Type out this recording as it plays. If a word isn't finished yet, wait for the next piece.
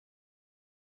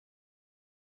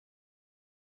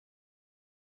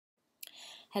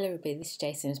Hello everybody, this is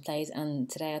jSimsPlayz, and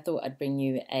today I thought I'd bring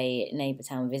you a neighbour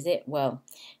town visit. Well,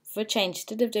 for a change,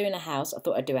 instead of doing a house, I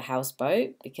thought I'd do a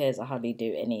houseboat because I hardly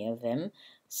do any of them.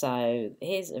 So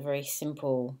here's a very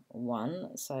simple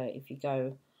one. So if you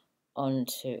go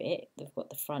onto it, they've got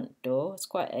the front door. It's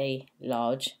quite a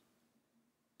large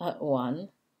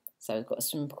one. So it's got a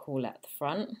swimming pool at the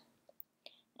front,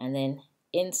 and then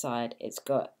inside it's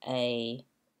got a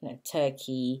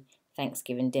turkey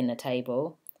Thanksgiving dinner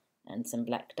table and some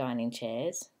black dining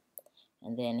chairs,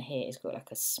 and then here it's got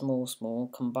like a small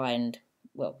combined,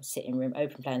 well, sitting room,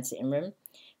 open plan sitting room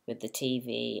with the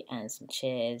TV and some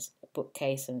chairs, a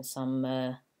bookcase and some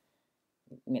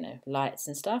lights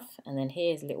and stuff. And then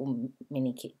here's a little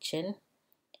mini kitchen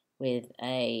with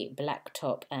a black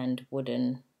top and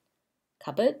wooden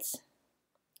cupboards,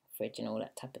 fridge and all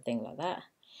that type of thing like that.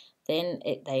 Then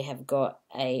they have got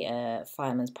a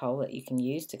fireman's pole that you can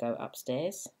use to go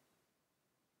upstairs.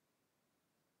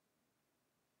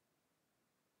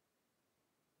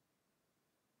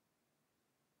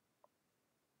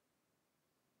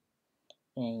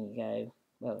 There you go.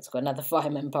 Well, it's got another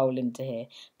fireman pole into here,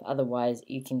 but otherwise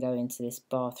you can go into this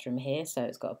bathroom here. So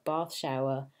it's got a bath,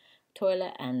 shower,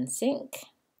 toilet and sink.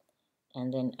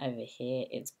 And then over here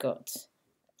it's got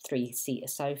 3-seater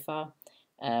sofa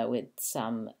with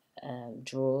some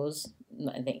drawers,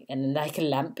 I think, and like a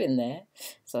lamp in there.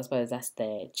 So I suppose that's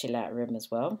their chill out room as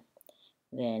well.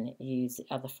 Then use the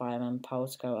other fireman pole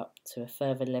to go up to a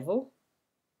further level.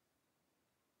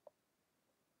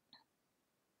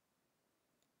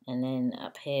 And then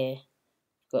up here,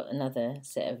 got another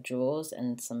set of drawers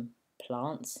and some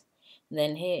plants. And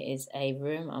then here is a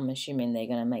room. I'm assuming they're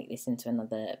going to make this into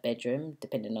another bedroom,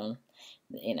 depending on,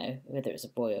 whether it's a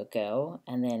boy or girl.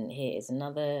 And then here is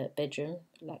another bedroom,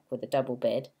 like with a double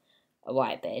bed, a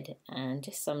white bed, and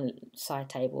just some side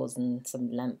tables and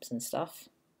some lamps and stuff.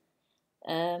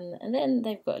 And then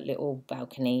they've got little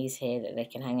balconies here that they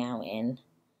can hang out in.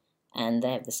 And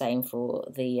they have the same for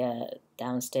the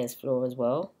downstairs floor as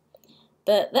well.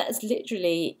 But that's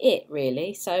literally it,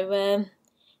 really. So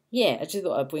yeah, I just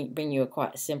thought I'd bring you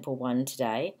quite a simple one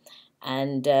today.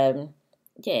 And yeah,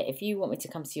 if you want me to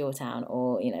come to your town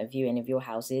or view any of your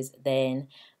houses, then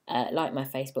like my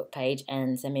Facebook page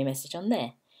and send me a message on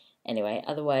there. Anyway,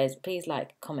 otherwise please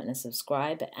like, comment and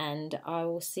subscribe, and I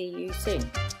will see you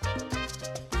soon.